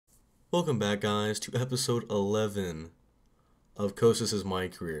Welcome back, guys, to episode 11 of Kostas'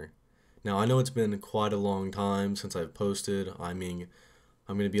 MyCareer. Now, I know it's been quite a long time since I've posted. I mean,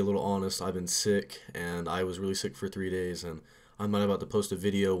 I'm going to be a little honest. I've been sick, and I was really sick for 3 days, and I'm not about to post a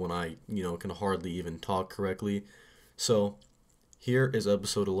video when I, can hardly even talk correctly. So, here is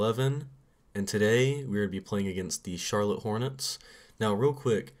episode 11, and today we're going to be playing against the Charlotte Hornets. Now, real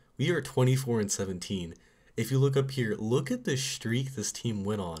quick, we are 24-17. If you look up here, look at the streak this team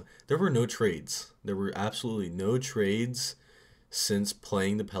went on. There were no trades. There were absolutely no trades since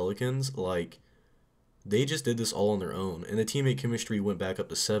playing the Pelicans. Like, they just did this all on their own. And the teammate chemistry went back up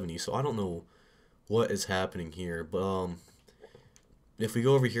to 70. So I don't know what is happening here. But if we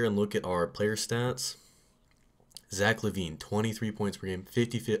go over here and look at our player stats, Zach LaVine, 23 points per game,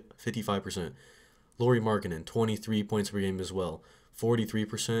 55%. Lauri Markkanen, 23 points per game as well.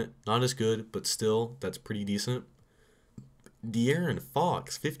 43%, not as good, but still, that's pretty decent. De'Aaron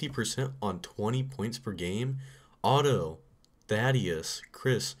Fox, 50% on 20 points per game. Otto, Thaddeus,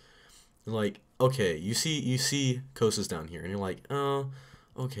 Chris, like, okay, you see Kostas down here, and you're like, oh,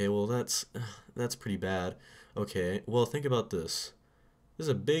 okay, well, that's pretty bad. Okay, well, think about this. This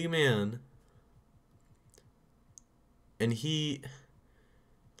is a big man, and he,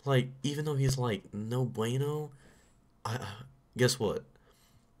 like, even though he's, like, no bueno, guess what?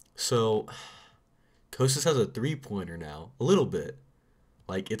 So, Kostas has a three-pointer now, a little bit.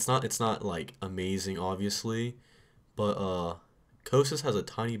 Like, it's not like amazing, obviously, but Kostas has a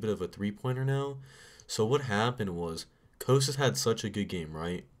tiny bit of a three-pointer now. So what happened was Kostas had such a good game,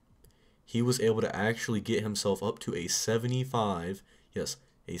 right? He was able to actually get himself up to a 75, yes,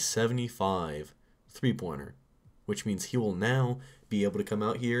 a 75 three-pointer, which means he will now be able to come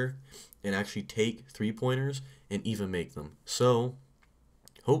out here and actually take three-pointers and even make them. So,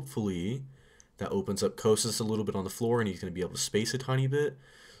 hopefully, that opens up Kostas a little bit on the floor, and he's going to be able to space a tiny bit.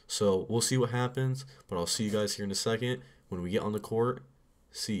 So, we'll see what happens, but I'll see you guys here in a second when we get on the court.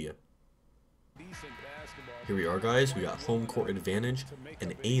 See ya. Here we are, guys. We got home court advantage,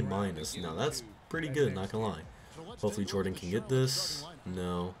 an A-. Now, that's pretty good, not going to lie. Hopefully, Jordan can get this.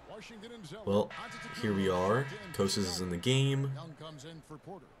 No. Well, here we are. Kostas is in the game.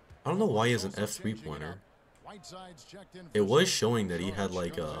 I don't know why he has an F three-pointer. It was showing that he had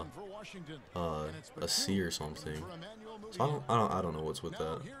like a C or something. So I don't know what's with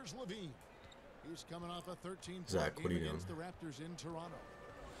that. Zach, what are you doing?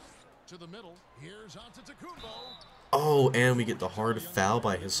 Oh, and we get the hard foul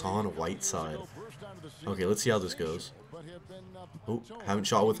by Hassan Whiteside. Okay, let's see how this goes. Oh, haven't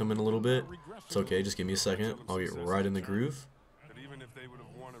shot with him in a little bit. It's okay, just give me a second. I'll get right in the groove.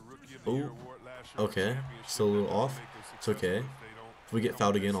 Oh, okay, still a little off. It's okay. If we get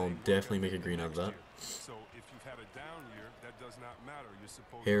fouled again, I'll definitely make a green out of that.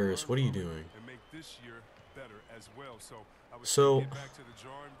 Harris, what are you doing? So,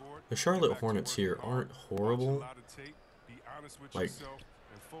 the Charlotte Hornets here aren't horrible. Like,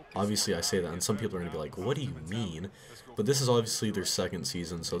 obviously I say that, and some people are going to be like, what do you mean? But this is obviously their second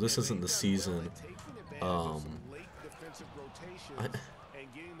season, so this isn't the season.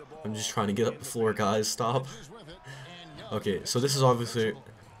 I'm just trying to get up the floor, guys. Stop. Okay, so this is obviously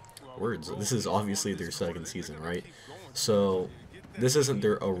This is obviously their second season, right? So this isn't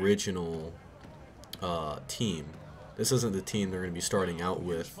their original team. This isn't the team they're going to be starting out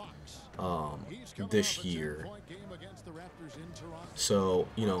with this year. So,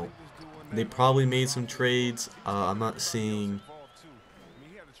 they probably made some trades. I'm not seeing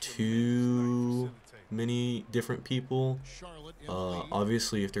too many different people.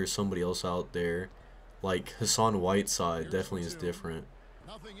 Obviously, if there's somebody else out there, like Hassan Whiteside definitely is different.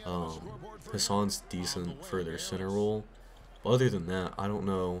 Hassan's decent for their center role. But other than that, I don't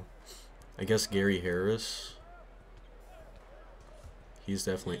know. I guess Gary Harris. He's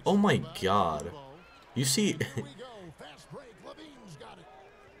definitely... Oh my god. You see...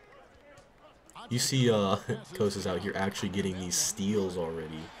 You see Kostas out here actually getting these steals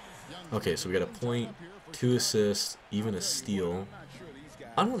already. Okay, so we got a point, 2 assists, even a steal.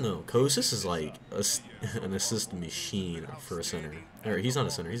 I don't know. Kostas is like an assist machine for a center. Or he's not a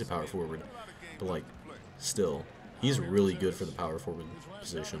center, he's a power forward. But like, still, he's really good for the power forward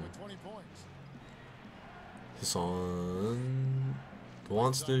position. Hassan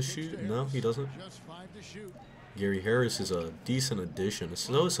wants to shoot? No, he doesn't. Gary Harris is a decent addition.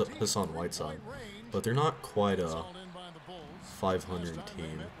 So is Hassan Whiteside. But they're not quite a 500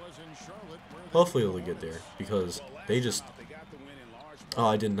 team. Hopefully they'll get there, because they just... Oh,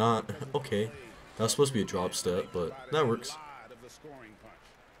 I did not. Okay. That was supposed to be a drop step, but that works.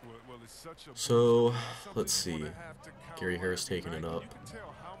 So, let's see. Gary Harris taking it up.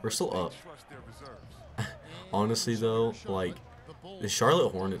 We're still up. Honestly, though, like, the Charlotte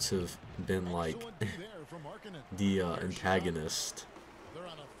Hornets have been, like, the antagonist.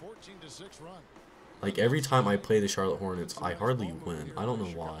 Like, every time I play the Charlotte Hornets, I hardly win. I don't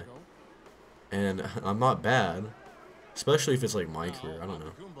know why. And I'm not bad. Especially if it's, like, MyCareer. I don't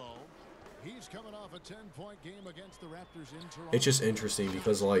know. It's just interesting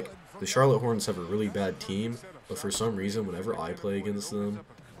because, like, the Charlotte Hornets have a really bad team, but for some reason, whenever I play against them,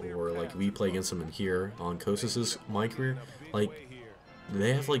 or, like, we play against them in here on Kostas' MyCareer, like,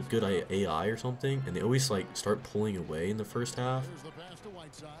 they have, like, good AI or something, and they always, like, start pulling away in the first half.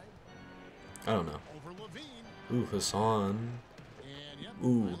 I don't know. Ooh, Hassan.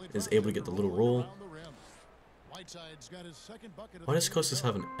 Ooh, is able to get the little roll. Why does Kostas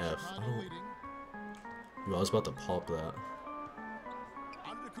have an F? I don't... Ooh, I was about to pop that.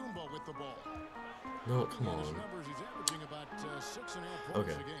 No, come on.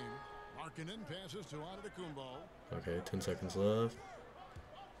 Okay. Okay, 10 seconds left.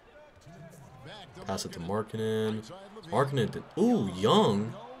 Pass it to Markkanen. Markkanen did... Ooh,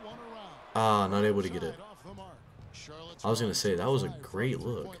 Young! Ah, not able to get it. I was gonna say, that was a great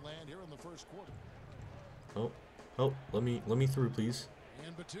look. Oh, let me through, please.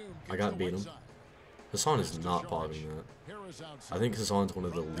 I got beat him. Hassan is not popping that. I think Hassan's one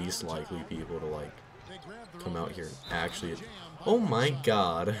of the least likely people to, like, come out here and actually... Oh my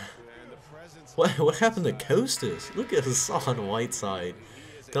god. What happened to Kostas? Look at Hassan Whiteside.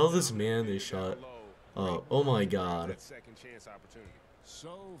 Tell this man this shot. Oh my god.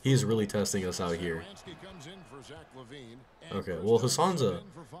 He's really testing us out here. Okay, well, Hassan's a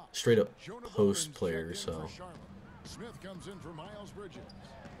straight-up post player, so... Smith comes in for Miles Bridges.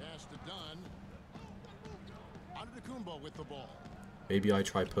 Pass to Dunn. Antetokounmpo with the ball. Maybe I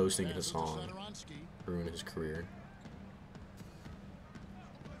try posting Hassan. Ruin his career.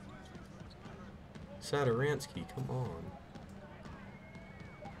 Sadaransky, come on.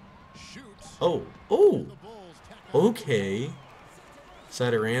 Oh, okay.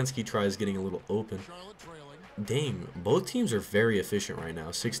 Sadaransky tries getting a little open. Dang, both teams are very efficient right now.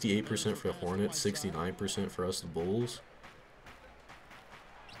 68% for the Hornets, 69% for us, the Bulls.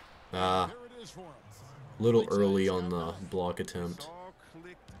 Little early on the block attempt.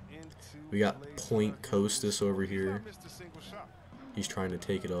 We got Point Kostas over here. He's trying to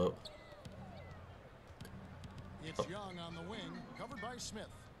take it up. It's Young on the wing, covered by Smith.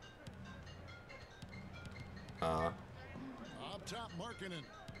 Up top, Markkanen.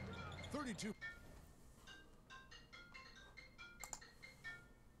 32.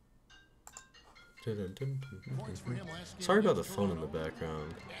 Sorry about the phone in the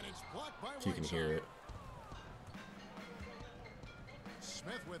background, if you can hear it.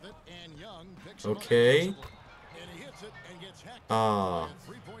 Okay.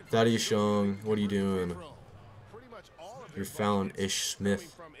 Thaddeus Young, what are you doing? You're fouling Ish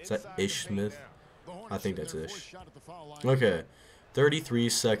Smith. Is that Ish Smith? I think that's Ish. Okay. 33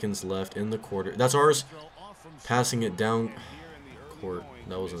 seconds left in the quarter. That's ours. Passing it down court.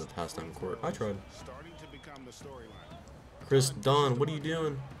 That wasn't a pass down court. I tried. Chris Dunn, what are you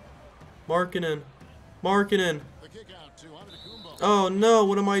doing? Markkanen. Oh no,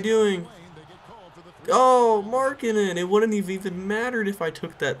 what am I doing? Oh, Markkanen. It wouldn't have even mattered if I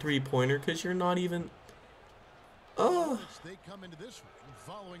took that three-pointer because you're not even... Oh.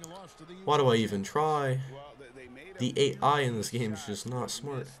 Why do I even try? The AI in this game is just not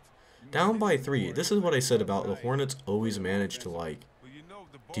smart. Down by 3. This is what I said about the Hornets always manage to, like,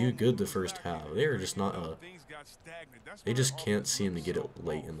 do good the first half. They are just not they just can't seem to get it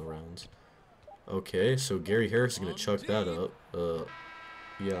late in the rounds. Okay, so Gary Harris is going to chuck that up.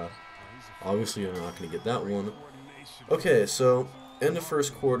 Yeah. Obviously, I'm not going to get that one. Okay, so in the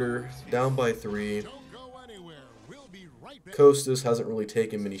first quarter, down by 3. Kostas hasn't really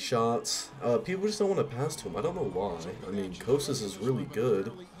taken many shots. People just don't want to pass to him. I don't know why. I mean, Kostas is really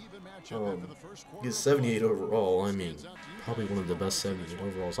good. He's 78 overall. I mean, probably one of the best 78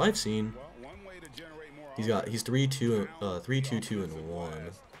 overalls I've seen. He's 3-2, 3-2-2, and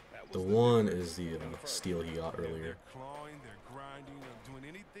 1. The 1 is the steal he got earlier.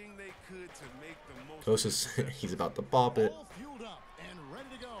 Kostas, he's about to pop it.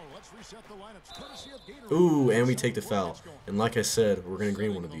 Ooh, and we take the foul. And like I said, we're going to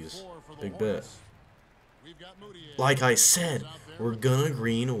green one of these. Big bet. Like I said, we're going to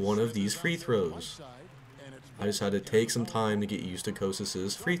green one of these free throws. I just had to take some time to get used to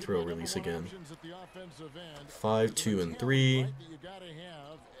Kostas' free throw release again. 5, 2, and 3. We're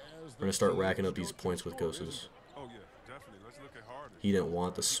going to start racking up these points with Kostas. He didn't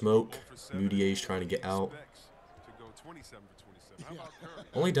want the smoke. Moutier's trying to get out.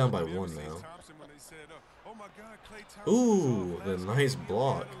 Only down by 1 now. Ooh, the nice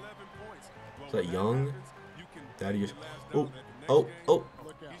block. Is that Young? Daddy. Oh, oh, oh.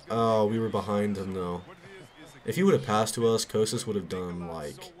 Oh, we were behind him though. If he would have passed to us, Kostas would have done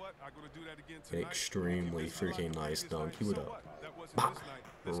like an extremely freaking nice dunk. He would have, bah,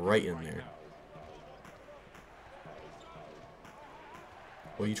 right in there.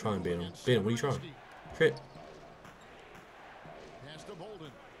 What are you trying, Batum? Batum, what are you trying? Hit.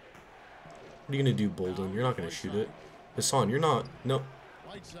 What are you gonna do, Bolden? You're not gonna shoot it. Hassan, you're not. No.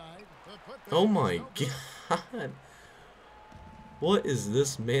 Oh my god. What is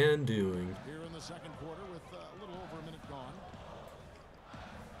this man doing? Here in the second quarter with a little over a minute gone.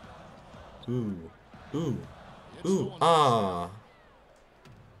 Ooh. Ooh. Ooh. Ah.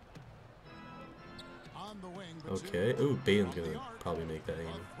 Okay. Ooh, Batum's gonna probably make that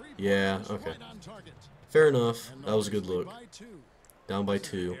aim. Yeah, okay. Fair enough. That was a good look. Down by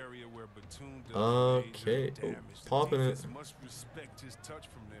 2. Okay. Oh, popping it.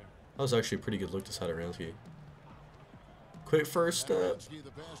 That was actually a pretty good look to Satoransky. Quick first step.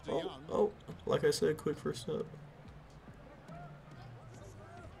 Oh, oh, like I said, quick first step.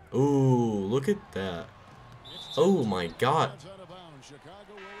 Ooh, look at that. Oh my god.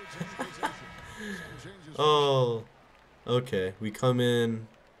 Oh, okay. We come in.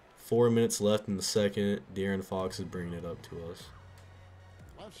 4 minutes left in the second. De'Aaron Fox is bringing it up to us.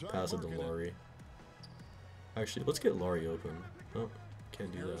 Pass it to Laurie. Actually, let's get Laurie open. Oh,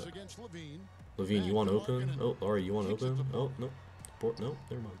 can't do that. Levine, you want open? Oh, Laurie, you want open? Oh, no. No,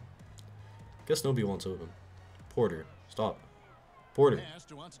 never mind. Guess nobody wants open. Porter, stop. Porter.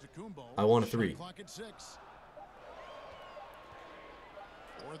 I want a 3.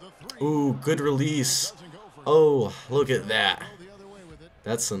 Ooh, good release. Oh, look at that.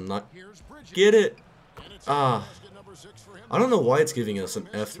 That's some not. Get it. Ah. I don't know why it's giving us an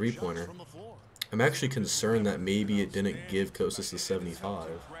F 3-pointer. I'm actually concerned that maybe it didn't give Kostas the 75.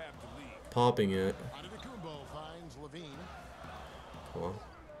 Popping it. Come on.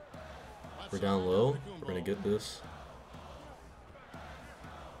 We're down low. We're going to get this.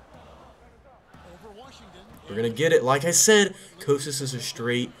 We're going to get it. Like I said, Kostas is a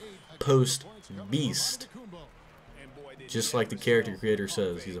straight post beast. Just like the character creator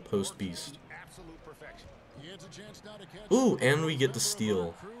says, he's a post beast. Ooh, and we get the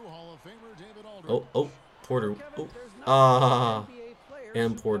steal. Oh, oh, Porter. Oh, ah.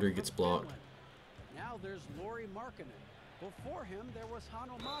 And Porter gets blocked.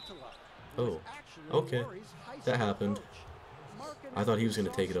 Oh, okay. That happened. I thought he was going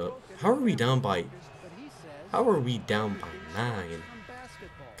to take it up. How are we down by... How are we down by 9?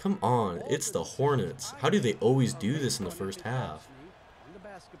 Come on, it's the Hornets. How do they always do this in the first half?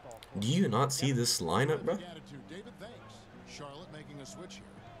 Do you not see this lineup, bro?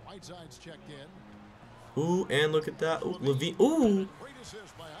 Ooh, and look at that. Ooh, Levine. Ooh!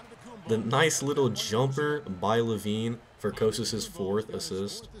 The nice little jumper by Levine for Kostas' 4th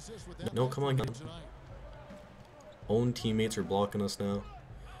assist. No, come on. Own teammates are blocking us now.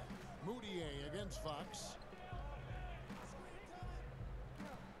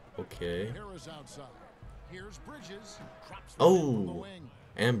 Okay. Oh!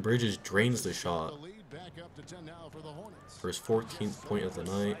 And Bridges drains the shot. For his 14th point of the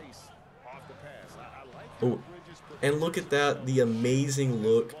night. Oh, and look at that. The amazing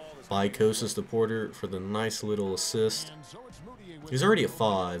look by Kostas to Porter for the nice little assist. He's already at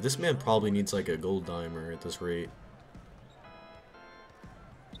 5. This man probably needs like a gold dimer at this rate.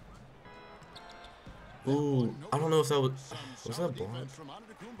 Ooh, I don't know if that was that a block?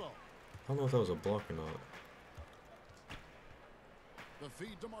 I don't know if that was a block or not.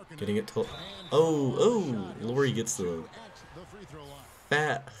 Getting it to... Oh, oh! Laurie gets the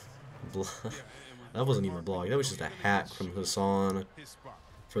fat block. That wasn't even a block. That was just a hack from Hassan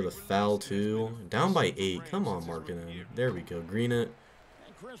for the foul, too. Down by 8. Come on, Markkanen. There we go. Green it.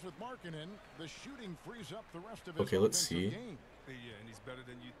 Okay, let's see.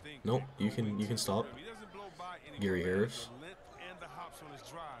 Nope, you can stop. Gary Harris.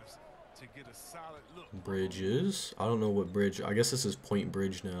 Bridges. I don't know what bridge. I guess this is Point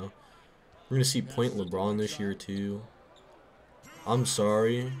Bridge now. We're going to see Point LeBron this year too. I'm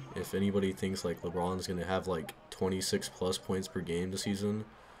sorry if anybody thinks like LeBron's going to have like 26 plus points per game this season.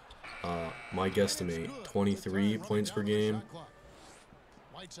 My guesstimate, 23 points per game.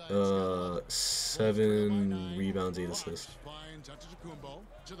 7 rebounds, 8 assists.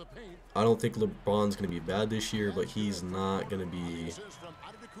 I don't think LeBron's going to be bad this year, but he's not going to be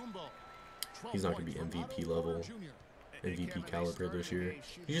MVP level. MVP caliber this year.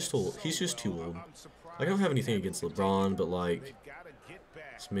 He's just old. He's just too old. I don't have anything against LeBron, but like,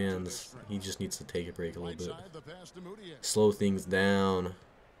 this man's, he just needs to take a break a little bit. Slow things down.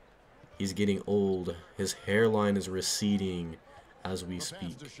 He's getting old. His hairline is receding as we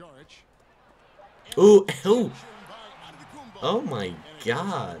speak. Ooh, oh, oh my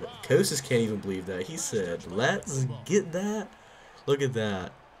God. Kostas can't even believe that. He said, let's get that. Look at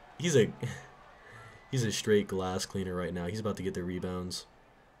that. He's a straight glass cleaner right now. He's about to get the rebounds.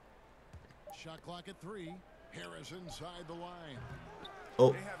 Shot clock at 3. Harris inside the line.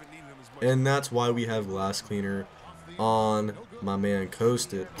 Oh, and that's why we have glass cleaner on my man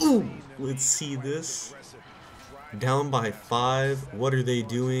Kostas. Ooh, let's see this. Down by 5. What are they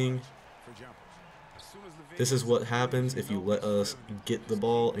doing? This is what happens if you let us get the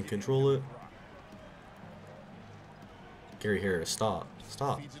ball and control it. Gary Harris, stop.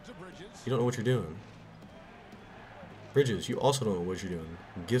 Stop. You don't know what you're doing. Bridges, you also don't know what you're doing.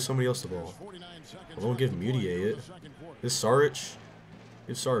 Give somebody else the ball. Well, don't give Mudiay it. This Saric.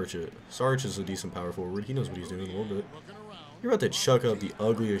 Give Saric it. Saric is a decent power forward. He knows what he's doing a little bit. You're about to chuck up the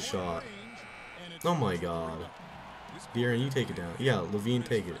ugliest shot. Oh my God. De'Aaron, you take it down. Yeah, Levine,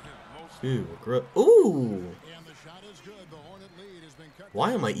 take it. Ooh, ooh.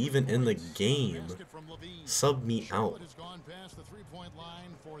 Why am I even in the game? Sub me out.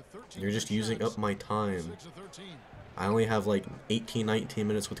 You're just using up my time. I only have like 18, 19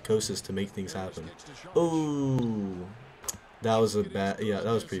 minutes with Kostas to make things happen. Ooh. That was a bad, yeah,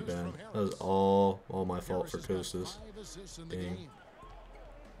 that was pretty bad. That was all my fault for Kostas. Dang.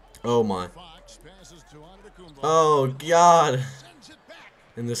 Oh my. Oh God.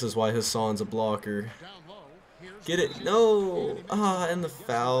 And this is why Hassan's a blocker. Get it? No. Ah, and the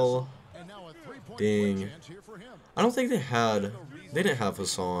foul. Dang. I don't think they didn't have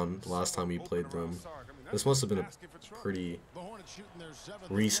Hassan last time we played them. This must have been a pretty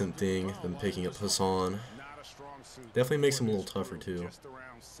recent thing, them picking up Hassan. Definitely makes him a little tougher too.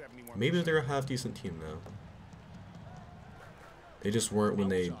 Maybe they're a half-decent team now. They just weren't when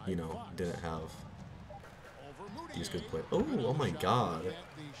they, you know, didn't have these good players. Oh, oh my God.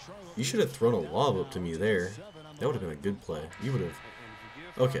 You should have thrown a lob up to me there. That would have been a good play. You would have.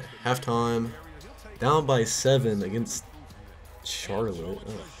 Okay, halftime. Down by 7 against Charlotte.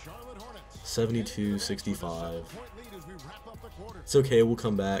 72-65. It's okay, we'll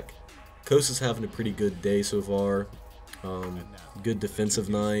come back. Kostas having a pretty good day so far. Good defensive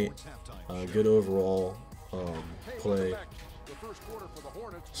night. Good overall play.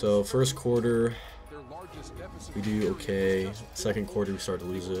 So first quarter, we do okay. Second quarter, we start to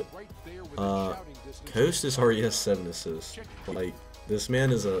lose it. Kostas already has 7 assists. Like, this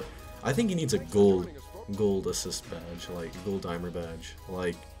man is a... I think he needs a gold assist badge, like gold dimer badge.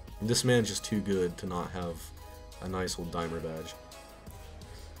 Like, this man's just too good to not have a nice old dimer badge.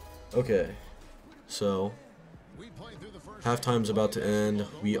 Okay, so halftime's about to end.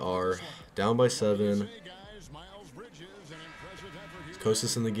 We are down by 7.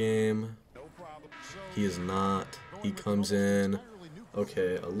 Kostas in the game. He is not. He comes in.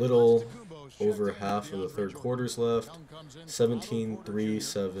 Okay, a little over half of the third quarter's left.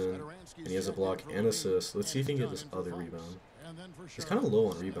 17-3-7, and he has a block and assist. Let's see if he can get this other rebound. He's kind of low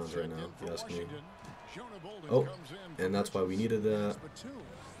on rebounds right now, if you ask me. Oh, and that's why we needed that.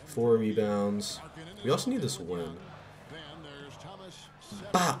 4 rebounds. We also need this win.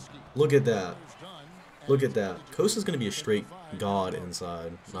 Bah! Look at that. Look at that. Kostas is going to be a straight god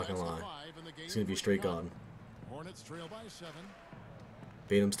inside. Not going to lie. He's going to be a straight god.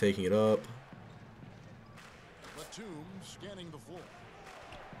 Batum's taking it up.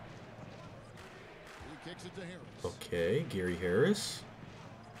 Okay, Gary Harris.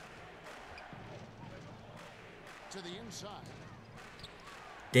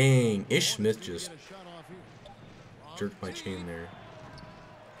 Dang, Ish Smith just jerked my chain there.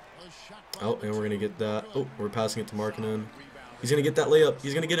 Oh, and we're going to get that. Oh, we're passing it to Markkanen. He's going to get that layup.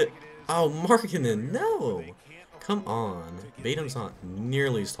 He's going to get it. Oh, Markkanen, no. Come on. Batum's not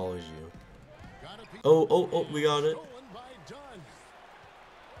nearly as tall as you. Oh, we got it.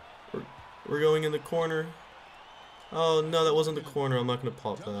 We're going in the corner. Oh, no, that wasn't the corner. I'm not going to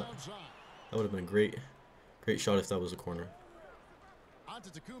pop that. That would have been a great shot if that was a corner.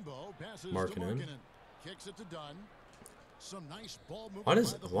 Markkanen. Why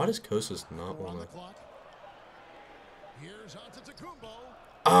does Kostas not want to?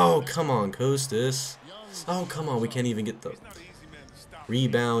 Oh, come on, Kostas. Oh, come on. We can't even get the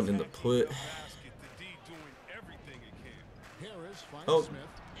rebound and the put. Oh.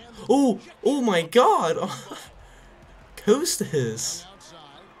 Oh my God. Kostas.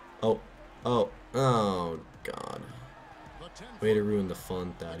 Oh, God. Way to ruin the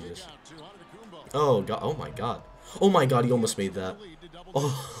fun, Thaddeus. Oh god! Oh my god! Oh my god! He almost made that.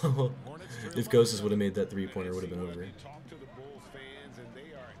 Oh, if Kostas would have made that three-pointer, would have been over. It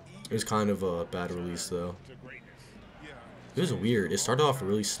was kind of a bad release though. It was weird. It started off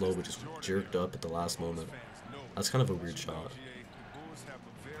really slow, but just jerked up at the last moment. That's kind of a weird shot.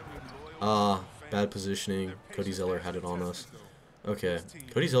 Bad positioning. Cody Zeller had it on us. Okay,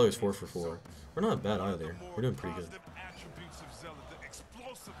 Cody Zeller is 4 for 4. We're not bad either. We're doing pretty good.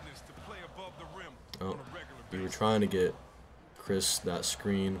 Oh, we were trying to get Chris that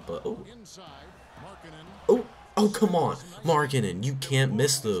screen, but oh, come on, Markkanen, you can't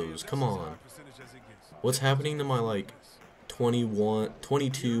miss those. Come on. What's happening to my like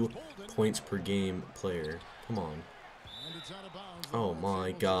 22 points per game player? Come on. Oh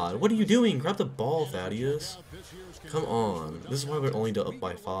my god. What are you doing? Grab the ball, Thaddeus. Come on. This is why we're only up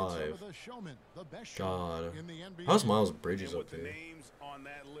by 5. God. How's Miles Bridges up there?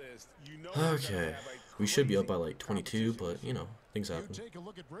 Okay. We should be up by like 22, but, you know, things happen.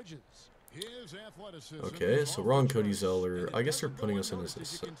 Okay, so we're on Cody Zeller. I guess they're putting us in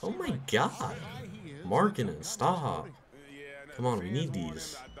this. Oh my god. Markkanen, stop. Come on, we need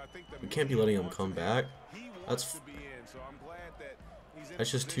these. We can't be letting them come back. That's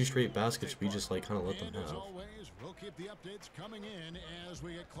just 2 straight baskets we just like kind of let them have. We'll keep the updates coming in as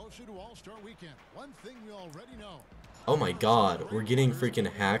we get closer to All-Star Weekend. One thing we already know. Oh my god, we're getting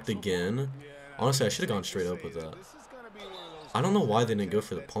freaking hacked again. Honestly, I should have gone straight up with that. I don't know why they didn't go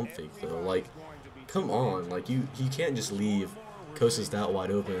for the pump fake though. Like, come on, like you can't just leave Kostas that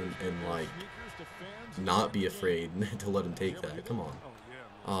wide open and like not be afraid to let him take that. Come on.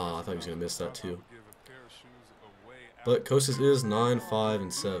 I thought he was gonna miss that too. But Kostas is 9, 5,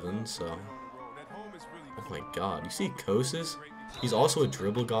 and 7, so. Oh my god, you see Kostas? He's also a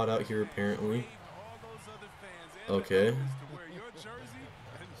dribble god out here apparently. Okay.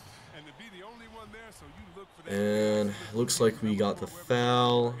 And looks like we got the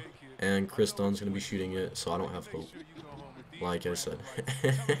foul, and Chris Dunn's gonna be shooting it, so I don't have hope. Like I said.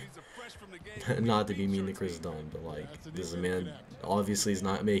 Not to be mean to Chris Dunn, but like, this man obviously is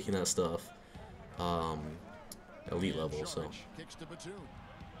not making that stuff. Elite level, so.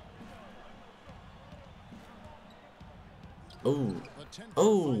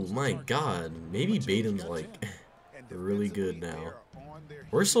 Oh my god, maybe Baden's like really good now.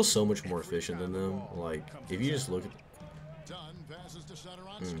 We're still so much more efficient than them. Like, if you just look at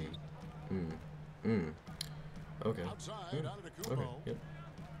okay. Okay, yep.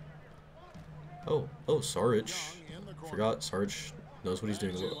 Oh, Saric. Forgot Saric knows what he's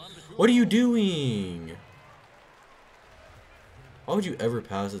doing. What are you doing? Why would you ever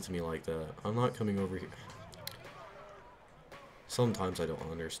pass it to me like that? I'm not coming over here. Sometimes I don't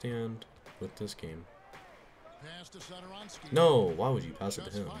understand with this game. No, why would you pass it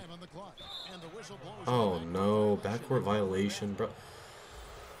to him? Oh no, backcourt violation, bro.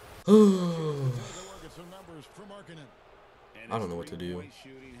 I don't know what to do.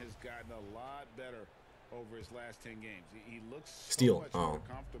 Steal. Oh.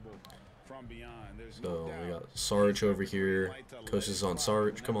 So we got Sarge over here. Kostas is on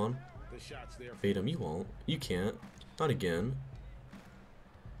Sarge. Come on. Bait him. You won't. You can't. Not again.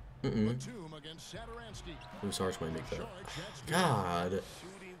 Ooh, Sarge might make that. God.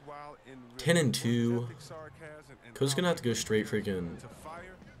 10 and 2. Kostas gonna have to go straight freaking.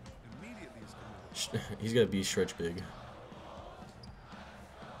 He's gotta be stretch big.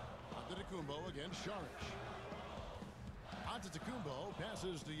 Antetokounmpo against Saric. Antetokounmpo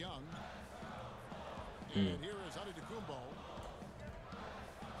passes to Young. And here is Antetokounmpo.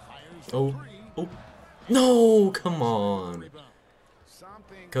 Fires Oh. No, come on.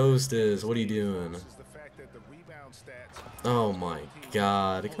 Kostas, what are you doing? Oh my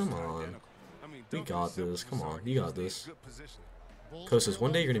god, come on. We got this. Come on, you got this. Kostas,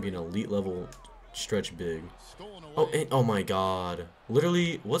 one day you're gonna be an elite level stretch big. Oh, and, oh my god.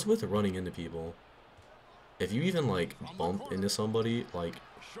 Literally, what's with running into people? If you even like bump into somebody, like,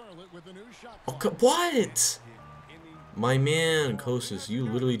 oh, what? My man, Kostas, you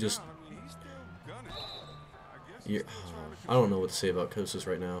literally just. I don't know what to say about Kostas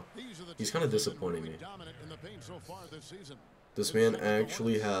right now. He's kind of disappointing me. This man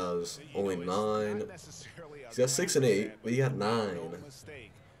actually has only 9. He's got 6 and 8, but he got 9.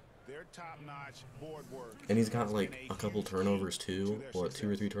 And he's got like a couple turnovers too. What,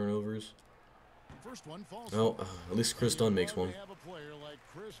 2 or 3 turnovers? Well, at least Chris Dunn makes one.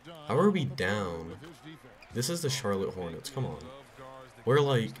 How are we down? This is the Charlotte Hornets. Come on. We're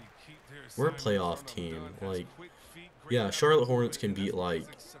a playoff team. Like, Yeah, Charlotte Hornets can beat, like,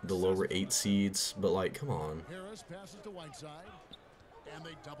 the lower 8 seeds, but, like, come on. Harris passes to Whiteside. And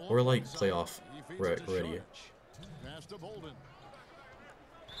they double We're, up like, Whiteside. playoff He feeds it to ready. Sharp. Pass to Bolden.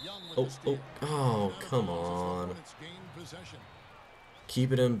 Young with Oh, the steal. oh, come on.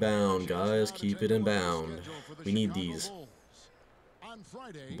 Keep it in bound, guys. Keep it in bound. We need these.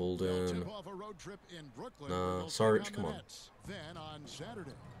 Bolden. Nah, Sarge, come on. Then on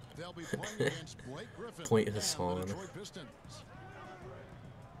Saturday, they'll be playing against Blake Griffin Point and the Hassan. Detroit Pistons.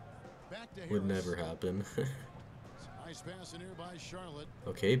 Back to Would Harris. never happen. Nice pass in here by Charlotte.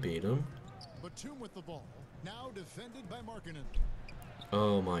 Okay, beat him. Batum with the ball. Now defended by Markkanen.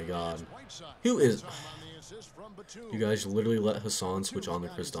 Oh my god. Whiteside. Who is... On the assist from Batum. You guys literally let Hassan switch on to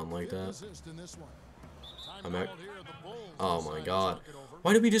Chris Dunn like that? I'm at... Oh my god.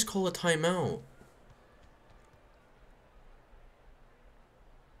 Why did we just call a timeout?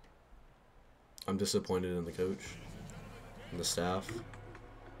 I'm disappointed in the coach and the staff.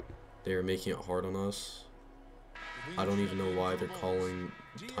 They are making it hard on us. I don't even know why they're calling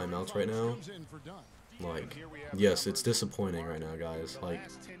timeouts right now. Like, yes, it's disappointing right now, guys. Like,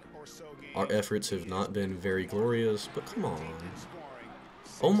 our efforts have not been very glorious, but come on.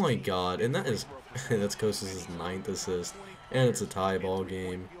 Oh my god, and that is, that's Kostas' 9th assist, and it's a tie ball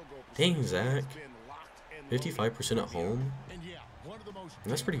game. Dang, Zach. 55% at home?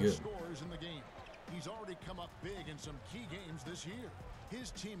 That's pretty good. He's already come up big in some key games this year. His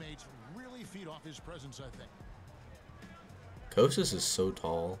teammates really feed off his presence, I think. Kostas is so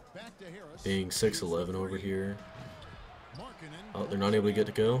tall, being 6'11" over here. Oh, they're not able to get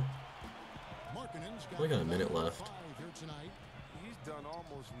to go. Only got a minute left.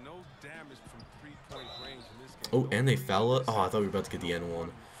 Oh, and they foul it. Oh, I thought we were about to get the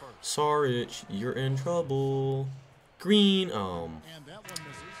N1. Sarich, you're in trouble. Green.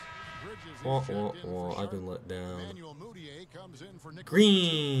 Wah, wah, wah. I've been let down.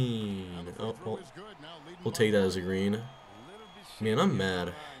 Green. Oh, well, we'll take that as a green. Man, I'm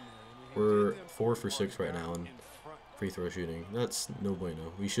mad. We're 4 for 6 right now in free throw shooting. That's no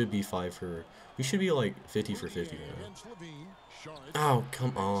bueno. We should be 5 for... We should be like 50 for 50 right now. Oh,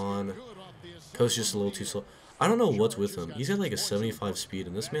 come on. Coach just a little too slow. I don't know what's with him. He's got like a 75 speed,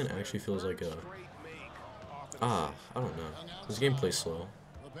 and this man actually feels like a... I don't know. His game plays slow.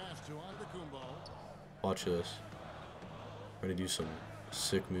 Watch this. I'm gonna do some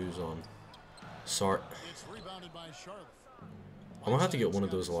sick moves on Sart. I'm gonna have to get one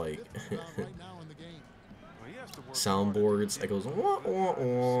of those like soundboards that goes wah, wah,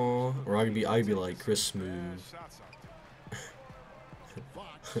 wah. Or I'd be like Chris Smooth.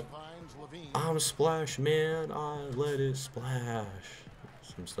 I'm a splash man, I let it splash.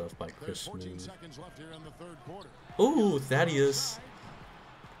 Some stuff by Chris Smooth. Ooh, Thaddeus.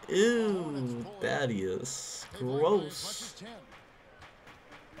 Ew, Thaddeus. Gross.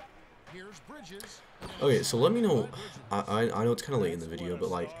 Okay, so let me know. I know it's kind of late in the video, but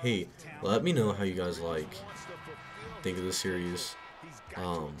like, hey, let me know how you guys like think of this series.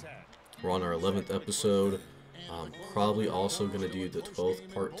 We're on our 11th episode. Probably also gonna do the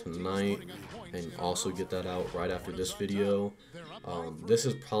 12th part tonight, and also get that out right after this video. This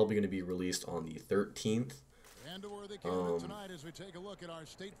is probably gonna be released on the 13th.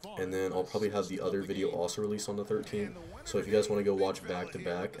 And then I'll probably have the other video also released on the 13th. So if you guys want to go watch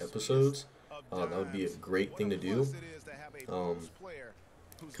back-to-back episodes, that would be a great thing to do.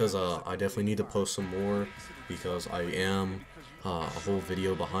 Because I definitely need to post some more, because I am a whole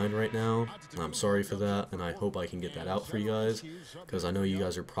video behind right now. I'm sorry for that, and I hope I can get that out for you guys, because I know you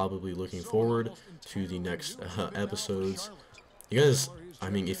guys are probably looking forward to the next episodes. You guys, I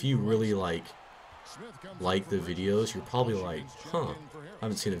mean, if you really like the videos, you're probably like, huh, I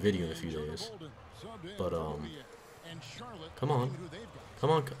haven't seen a video in a few days. But come on,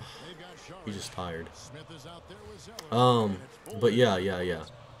 he's just tired. But yeah,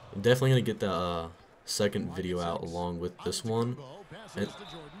 definitely gonna get the second video out along with this one, and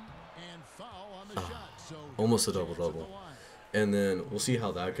almost a double, and then we'll see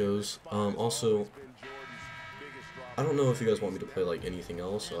how that goes. Also, I don't know if you guys want me to play like anything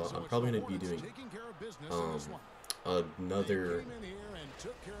else. I'm probably gonna be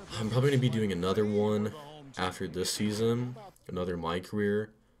doing another one after this season, another MyCareer.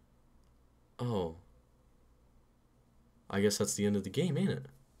 Oh, I guess that's the end of the game, ain't it?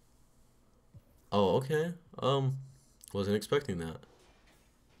 Oh, okay. Wasn't expecting that.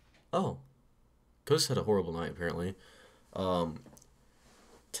 Oh, Coach had a horrible night apparently.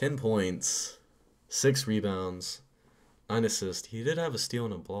 10 points, 6 rebounds, 9 assists. He did have a steal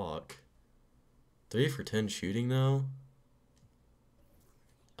and a block. 3 for 10 shooting though.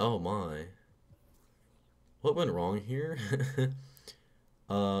 Oh my. what went wrong here?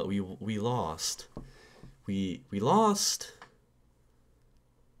 We lost. We lost,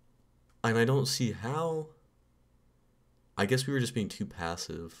 and I don't see how. I guess we were just being too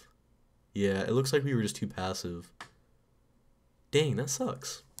passive. Yeah, it looks like we were just too passive. Dang, that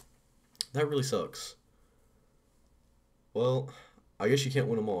sucks. That really sucks. Well, I guess you can't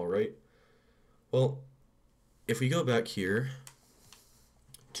win them all, right? Well, if we go back here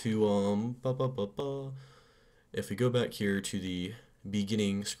to if we go back here to the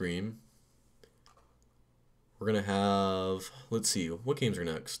beginning screen, we're gonna have, let's see, what games are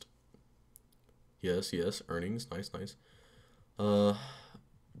next? Yes, yes, earnings, nice, nice. Uh,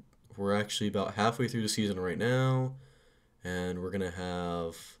 we're actually about halfway through the season right now, and we're gonna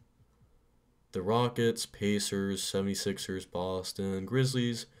have the Rockets, Pacers, 76ers, Boston,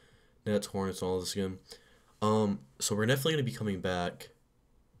 Grizzlies, Nets, Hornets, and all this again. So we're definitely gonna be coming back,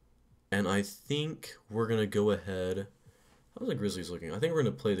 and I think we're gonna go ahead. How's the Grizzlies looking? I think we're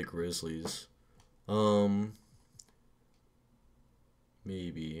gonna play the Grizzlies. Um,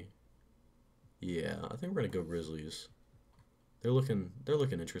 maybe. Yeah, I think we're gonna go Grizzlies. They're looking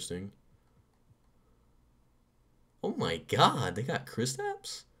interesting. Oh my God, they got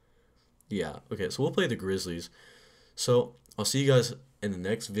Kristaps? Yeah, okay, so we'll play the Grizzlies. So I'll see you guys in the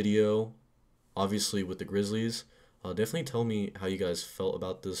next video, obviously with the Grizzlies. Definitely tell me how you guys felt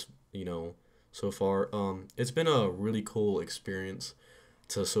about this, so far. It's been a really cool experience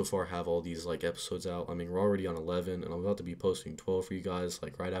to so far have all these like episodes out. I mean, we're already on 11, and I'm about to be posting 12 for you guys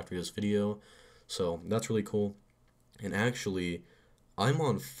like right after this video. So that's really cool. And actually, I'm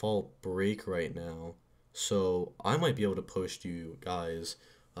on fall break right now, so I might be able to post you guys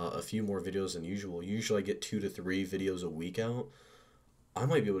a few more videos than usual. Usually I get 2 to 3 videos a week out. I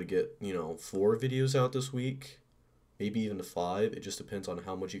might be able to get, 4 videos out this week, maybe even to 5. It just depends on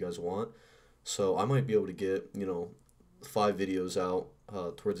how much you guys want. So I might be able to get, 5 videos out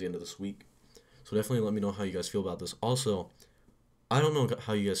towards the end of this week. So definitely let me know how you guys feel about this. Also, I don't know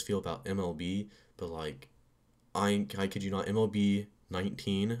how you guys feel about MLB, but like, I kid you not, MLB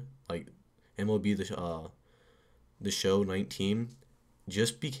 19, like MLB the show 19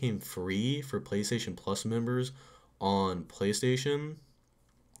 just became free for PlayStation Plus members on PlayStation.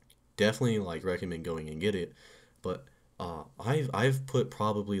 Definitely like recommend going and get it. But I've put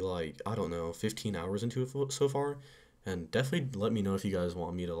probably like, I don't know, 15 hours into it so far, and definitely let me know if you guys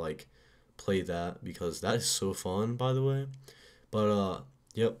want me to like play that, because that is so fun, by the way. But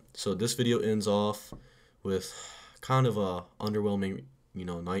yep. So this video ends off with kind of a underwhelming,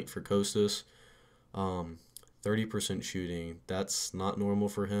 night for Kostas. 30% shooting. That's not normal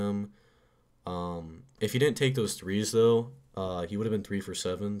for him. If he didn't take those threes though, he would have been 3 for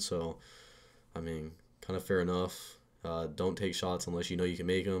 7. So I mean, kind of fair enough. Don't take shots unless you know you can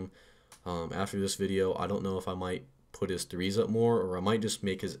make them. After this video, I don't know if I might put his threes up more, or I might just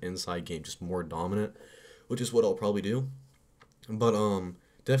make his inside game just more dominant, which is what I'll probably do. But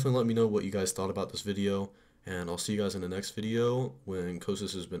definitely let me know what you guys thought about this video, and I'll see you guys in the next video when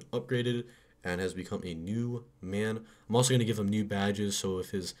Kostas has been upgraded and has become a new man. I'm also going to give him new badges, so if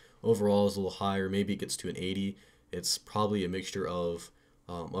his overall is a little higher, maybe it gets to an 80, it's probably a mixture of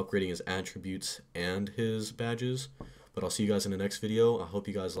upgrading his attributes and his badges. But I'll see you guys in the next video. I hope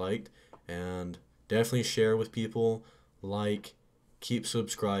you guys liked, and definitely share with people, like, keep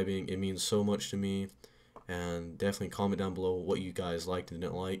subscribing. It means so much to me. And definitely comment down below what you guys liked and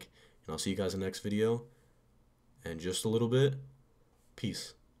didn't like. And I'll see you guys in the next video. And just a little bit.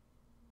 Peace.